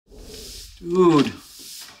Dude,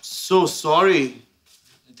 so sorry.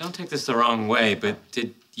 Don't take this the wrong way, but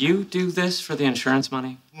did you do this for the insurance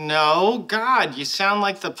money? No, God, you sound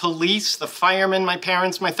like the police, the firemen, my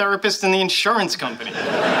parents, my therapist, and the insurance company.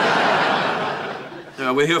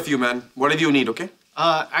 We're here for you, man. Whatever you need, okay?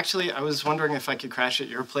 Actually, I was wondering if I could crash at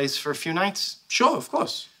your place for a few nights. Sure, of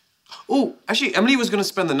course. Oh, actually, Emily was gonna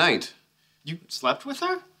spend the night. You slept with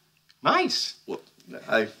her? Nice. Well,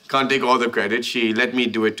 I can't take all the credit. She let me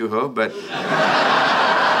do it to her, but...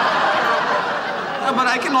 but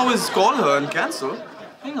I can always call her and cancel.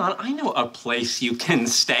 Hang on, I know a place you can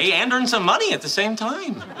stay and earn some money at the same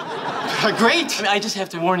time. Great! I just have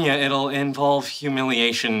to warn you, it'll involve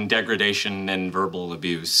humiliation, degradation, and verbal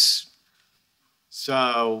abuse.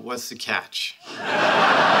 So, what's the catch?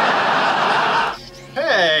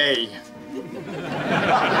 Hey!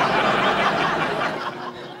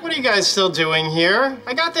 What are you guys still doing here?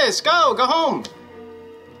 I got this. Go home.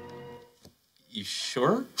 You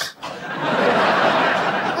sure?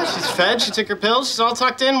 Yeah, she's fed, she took her pills, she's all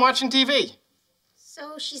tucked in watching TV.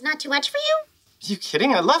 So she's not too much for you? You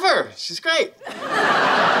kidding? I love her. She's great. Stewie,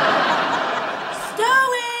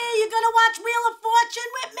 you gonna watch Wheel of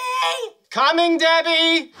Fortune with me? Coming,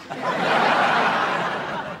 Debbie!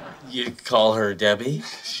 You call her Debbie?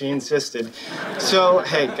 She insisted. So,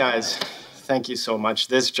 hey, guys, thank you so much.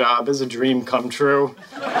 This job is a dream come true.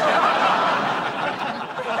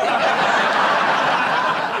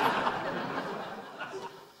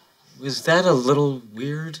 Was that a little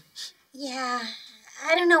weird? Yeah,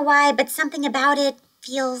 I don't know why, but something about it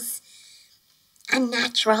feels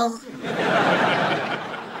unnatural.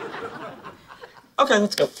 Okay,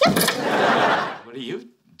 let's go. Yep. What are you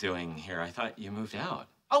doing here? I thought you moved out.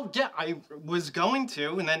 Oh, yeah, I was going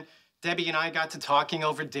to, and then Debbie and I got to talking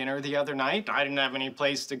over dinner the other night. I didn't have any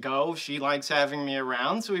place to go. She likes having me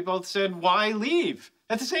around, so we both said, why leave?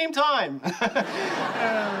 At the same time.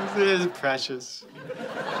 It is precious.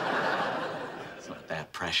 It's not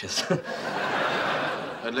that precious.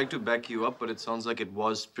 I'd like to back you up, but it sounds like it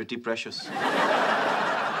was pretty precious.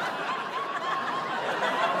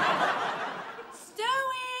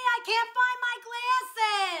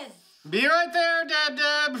 Be right there,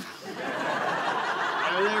 Deb.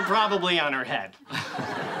 They're probably on her head.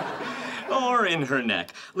 Or in her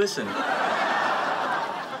neck. Listen,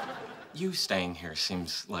 you staying here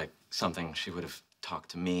seems like something she would have talked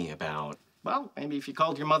to me about. Well, maybe if you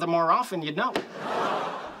called your mother more often, you'd know.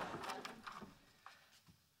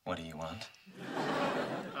 What do you want?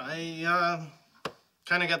 I,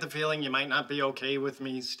 kind of got the feeling you might not be okay with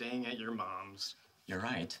me staying at your mom's. You're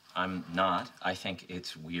right. I'm not. I think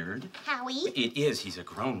it's weird. Howie? It is. He's a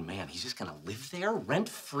grown man. He's just gonna live there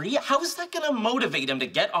rent-free? How is that gonna motivate him to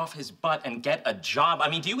get off his butt and get a job? I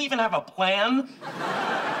mean, do you even have a plan?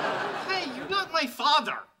 Hey, you're not my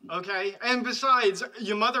father, okay? And besides,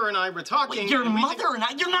 your mother and I were talking... Your mother and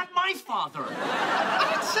I? You're not my father. I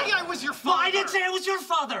didn't say I was your father. Well, I didn't say I was your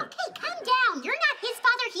father. Hey, calm down. You're not his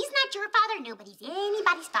father. He's not your father. Nobody's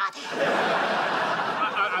anybody's father.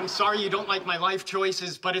 I'm sorry you don't like my life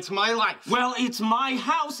choices, but it's my life. Well, it's my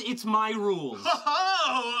house. It's my rules.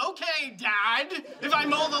 Oh, okay, Dad. If I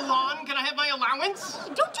mow the lawn, can I have my allowance?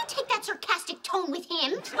 Don't you take that sarcastic tone with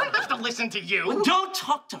him. I don't have to listen to you. Well, don't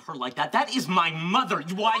talk to her like that. That is my mother.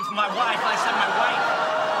 My wife. I said my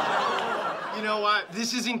wife. You know what?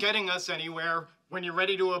 This isn't getting us anywhere. When you're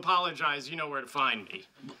ready to apologize, you know where to find me.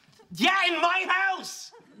 Yeah, in my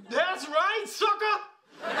house. That's right, sucker.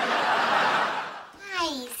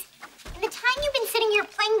 Guys, in the time you've been sitting here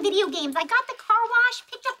playing video games, I got the car wash,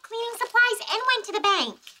 picked up cleaning supplies, and went to the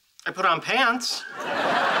bank. I put on pants.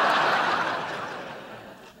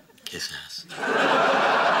 Kiss ass.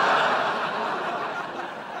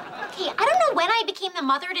 Okay, I don't know when I became the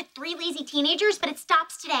mother to 3 lazy teenagers, but it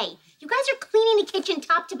stops today. You guys are cleaning the kitchen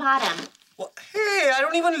top to bottom. Well, hey, I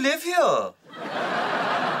don't even live here.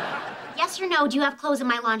 Yes or no, do you have clothes in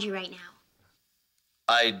my laundry right now?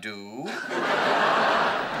 I do.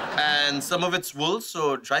 And some of it's wool,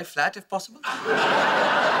 so dry flat if possible. How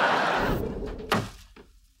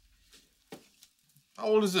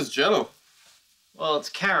old is this Jell-O? Well, it's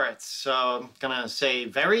carrots, so I'm gonna say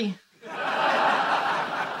very.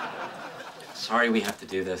 Sorry we have to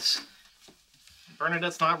do this.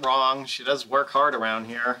 Bernadette's not wrong. She does work hard around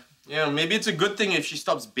here. Yeah, maybe it's a good thing if she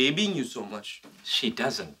stops babying you so much. She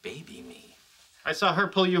doesn't baby me. I saw her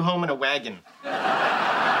pull you home in a wagon.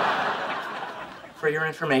 For your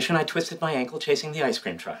information, I twisted my ankle chasing the ice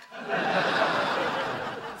cream truck.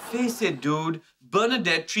 Face it, dude.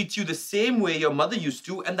 Bernadette treats you the same way your mother used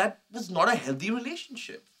to, and that was not a healthy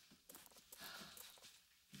relationship.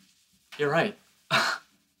 You're right.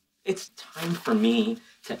 It's time for me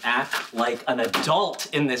to act like an adult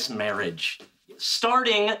in this marriage,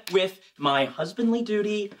 starting with my husbandly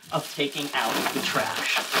duty of taking out the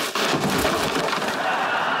trash.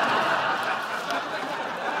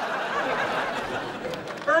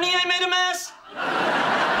 Bernie, I made a mess.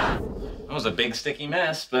 That was a big, sticky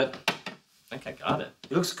mess, but I think I got it.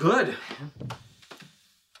 It looks good.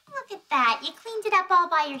 Look at that. You cleaned it up all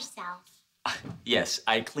by yourself. Yes,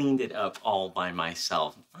 I cleaned it up all by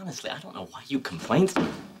myself. Honestly, I don't know why you complained.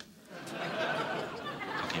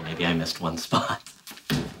 Okay, maybe I missed one spot.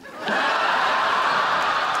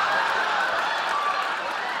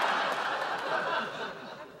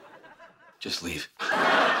 Just leave.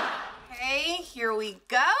 Okay, here we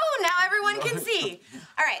go. Now everyone can see.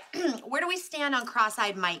 All right, where do we stand on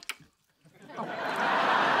cross-eyed Mike?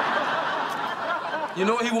 You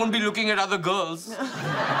know he won't be looking at other girls.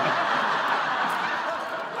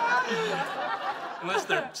 Unless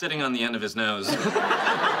they're sitting on the end of his nose. Okay.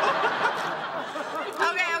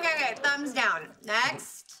 Thumbs down.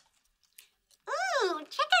 Next. Ooh,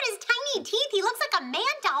 check out his tiny teeth. He looks like a man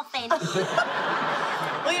dolphin.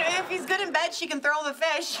 Well, you know, if he's good in bed, she can throw him a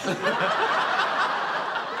fish.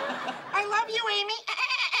 I love you, Amy.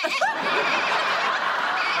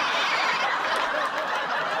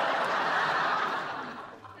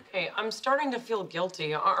 Hey, I'm starting to feel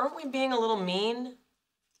guilty. Aren't we being a little mean?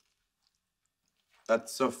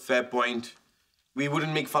 That's a fair point. We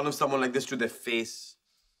wouldn't make fun of someone like this to their face.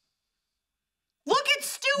 Look at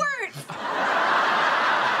Stuart!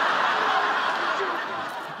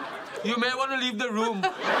 You may want to leave the room.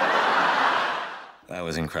 That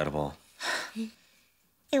was incredible.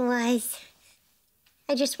 It was.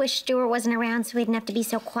 I just wish Stuart wasn't around so he didn't have to be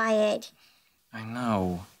so quiet. I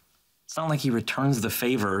know. It's not like he returns the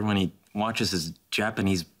favor when he watches his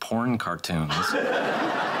Japanese porn cartoons.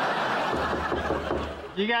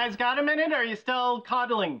 You guys got a minute, or are you still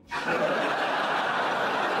coddling?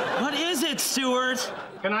 What is it, Stuart?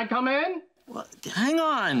 Can I come in? What? Hang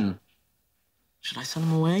on. Should I send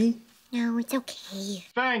him away? No, it's okay.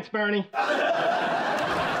 Thanks, Bernie.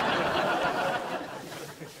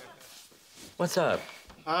 What's up?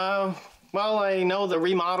 Well, I know the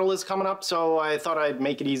remodel is coming up, so I thought I'd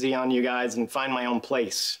make it easy on you guys and find my own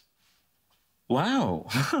place. Wow.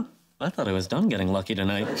 I thought I was done getting lucky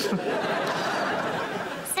tonight.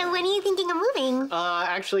 So when are you thinking of moving?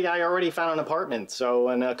 Actually, I already found an apartment, so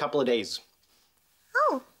in a couple of days.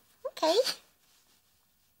 Oh, okay.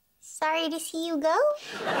 Sorry to see you go.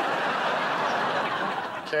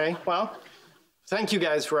 Okay, well, thank you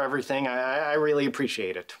guys for everything. I really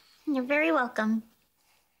appreciate it. You're very welcome.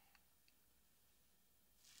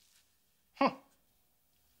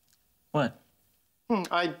 What?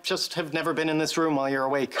 I just have never been in this room while you're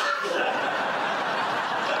awake.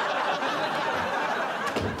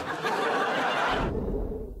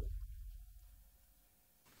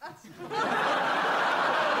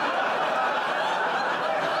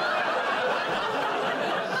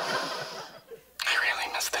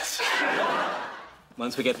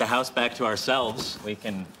 Once we get the house back to ourselves, we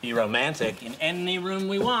can be romantic in any room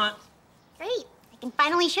we want. Great. I can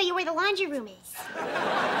finally show you where the laundry room is.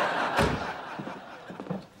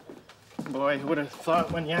 Boy, who would have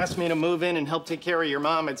thought when you asked me to move in and help take care of your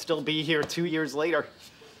mom, I'd still be here 2 years later.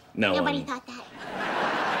 No Nobody one. thought that.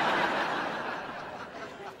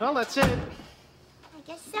 Well, that's it. I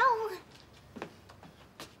guess so.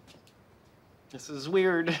 This is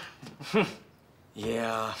weird.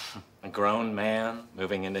 Yeah, a grown man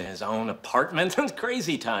moving into his own apartment. It's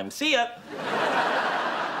crazy time. See ya.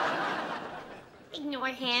 Ignore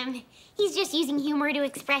him. He's just using humor to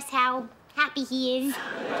express how happy he is.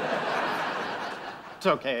 It's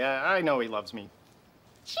okay. I know he loves me.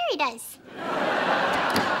 Sure he does.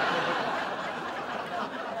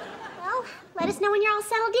 Well, let us know when you're all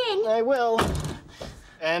settled in. I will.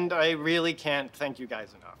 And I really can't thank you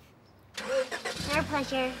guys enough. Our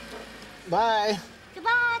pleasure. Bye. Good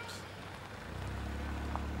luck.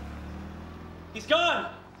 He's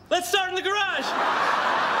gone. Let's start in the garage.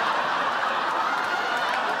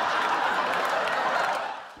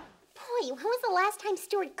 Boy, when was the last time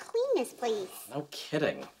Stuart cleaned this place? No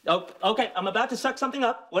kidding. Oh, okay, I'm about to suck something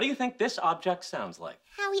up. What do you think this object sounds like?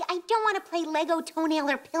 Howie, I don't want to play Lego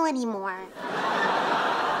toenail or pill anymore.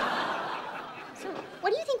 So,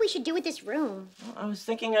 what do you think we should do with this room? Well, I was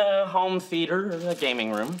thinking a home theater or a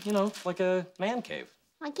gaming room, you know, like a man cave.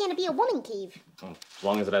 Why can't it be a woman cave? Well, as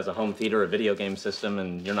long as it has a home theater, a video game system,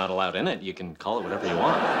 and you're not allowed in it, you can call it whatever you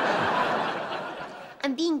want.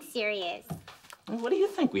 I'm being serious. What do you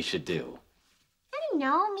think we should do? I don't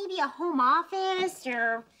know, maybe a home office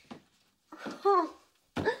or... Oh,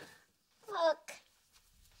 look.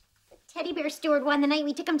 The Teddy bear Stuart won the night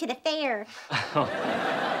we took him to the fair.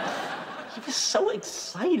 He was so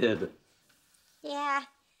excited. Yeah.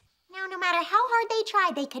 Now, no matter how hard they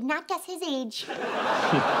tried, they could not guess his age.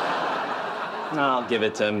 I'll give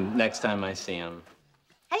it to him next time I see him.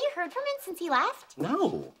 Have you heard from him since he left?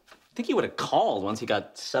 No. I think he would have called once he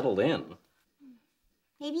got settled in.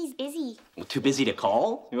 Maybe he's busy. Well, too busy to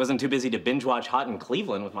call? He wasn't too busy to binge watch Hot in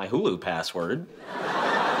Cleveland with my Hulu password.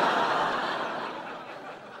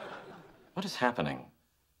 What is happening?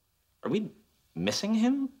 Are we missing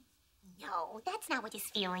him? No, that's not what his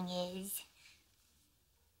feeling is.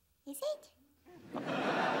 Is it?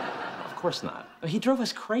 Of course not. He drove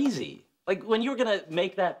us crazy. Like when you were gonna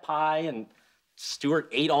make that pie and Stuart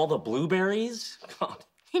ate all the blueberries. God.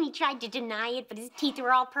 And he tried to deny it, but his teeth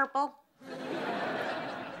were all purple.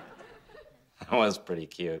 That was pretty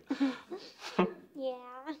cute. Yeah.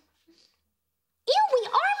 Ew, we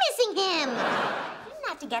are missing him! You didn't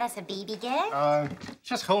have to get us a baby gift.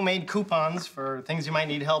 Just homemade coupons for things you might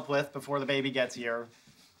need help with before the baby gets here.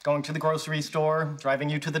 Going to the grocery store, driving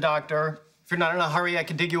you to the doctor. If you're not in a hurry, I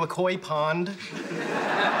could dig you a koi pond. A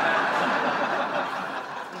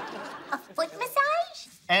foot massage?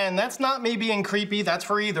 And that's not me being creepy, that's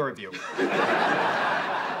for either of you.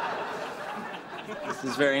 This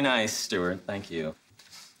is very nice, Stuart. Thank you.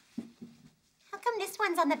 How come this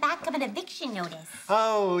one's on the back of an eviction notice?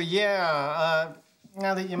 Oh, yeah.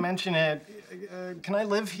 Now that you mention it, can I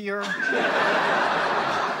live here?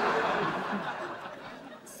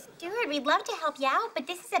 Stuart, we'd love to help you out, but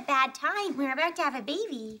this is a bad time. We're about to have a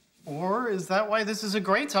baby. Or is that why this is a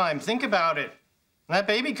great time? Think about it. When that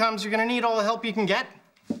baby comes, you're gonna need all the help you can get.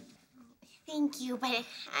 Thank you, but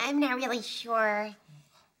I'm not really sure.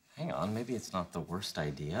 Hang on, maybe it's not the worst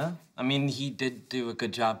idea. I mean, he did do a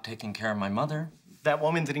good job taking care of my mother. That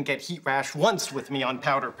woman didn't get heat rash once with me on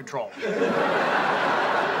powder patrol.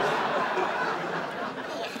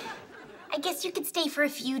 I guess you could stay for a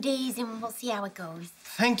few days and we'll see how it goes.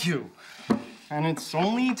 Thank you. And it's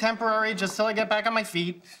only temporary, just till I get back on my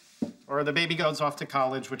feet. Or the baby goes off to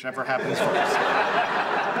college, whichever happens first.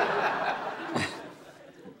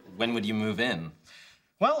 When would you move in?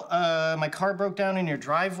 Well, my car broke down in your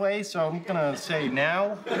driveway, so I'm gonna say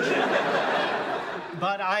now.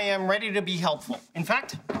 But I am ready to be helpful. In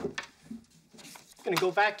fact, I'm gonna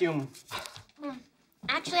go vacuum.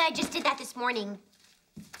 Actually, I just did that this morning.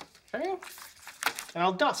 Okay? And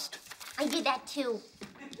I'll dust. I did that too.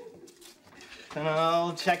 And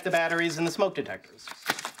I'll check the batteries and the smoke detectors.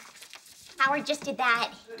 Howard just did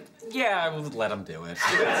that. Yeah, I would let him do it.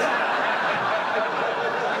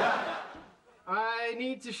 I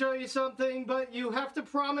need to show you something, but you have to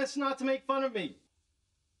promise not to make fun of me.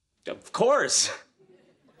 Of course.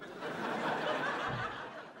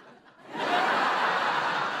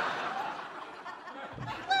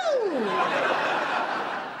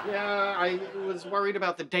 Yeah, I was worried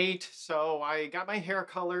about the date, so I got my hair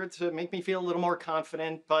colored to make me feel a little more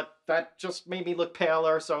confident, but that just made me look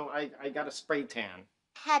paler, so I got a spray tan.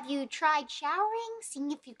 Have you tried showering,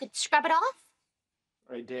 seeing if you could scrub it off?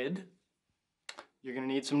 I did. You're gonna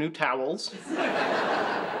need some new towels.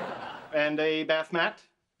 And a bath mat.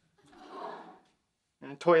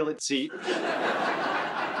 And a toilet seat.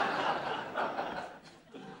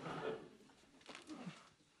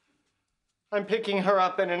 I'm picking her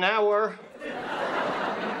up in an hour.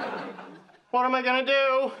 What am I gonna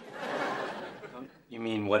do? You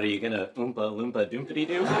mean, what are you gonna oompa loompa doompity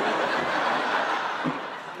do?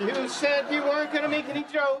 You said you weren't gonna make any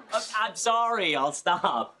jokes. I'm sorry, I'll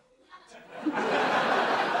stop.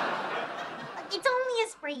 It's only a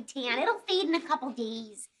spray tan. It'll fade in a couple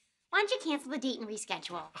days. Why don't you cancel the date and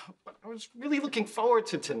reschedule? But I was really looking forward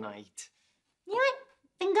to tonight. You know what?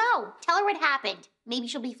 Then go. Tell her what happened. Maybe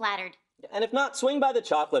she'll be flattered. And if not, swing by the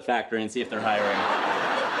chocolate factory and see if they're hiring.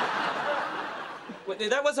 Wait,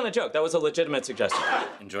 that wasn't a joke. That was a legitimate suggestion.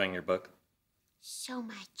 Enjoying your book? So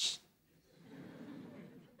much.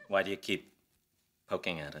 Why do you keep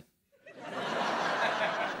poking at it? Fine,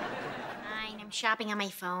 I'm shopping on my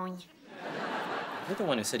phone. You're the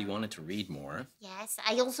one who said you wanted to read more. Yes,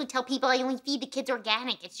 I also tell people I only feed the kids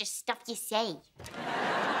organic. It's just stuff you say.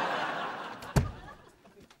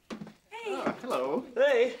 Hello.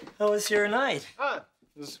 Hey, how was your night? It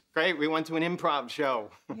was great. We went to an improv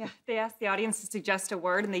show. Yeah, they asked the audience to suggest a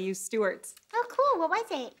word and they used Stuart's. Oh, cool. What was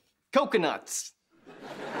it? Coconuts.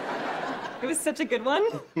 It was such a good one.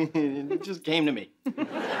 It just came to me.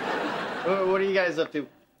 What are you guys up to?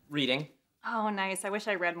 Reading. Oh, nice. I wish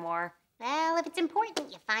I read more. Well, if it's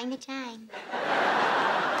important, you find the time.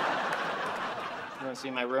 You want to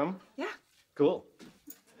see my room? Yeah. Cool.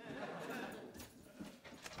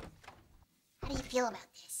 How do you feel about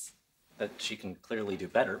this? that she can clearly do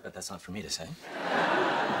better, but that's not for me to say.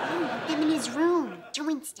 Him in his room,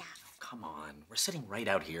 doing stuff. Come on, we're sitting right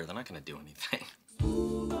out here. They're not gonna do anything.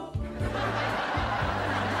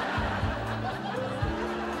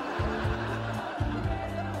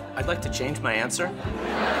 I'd like to change my answer.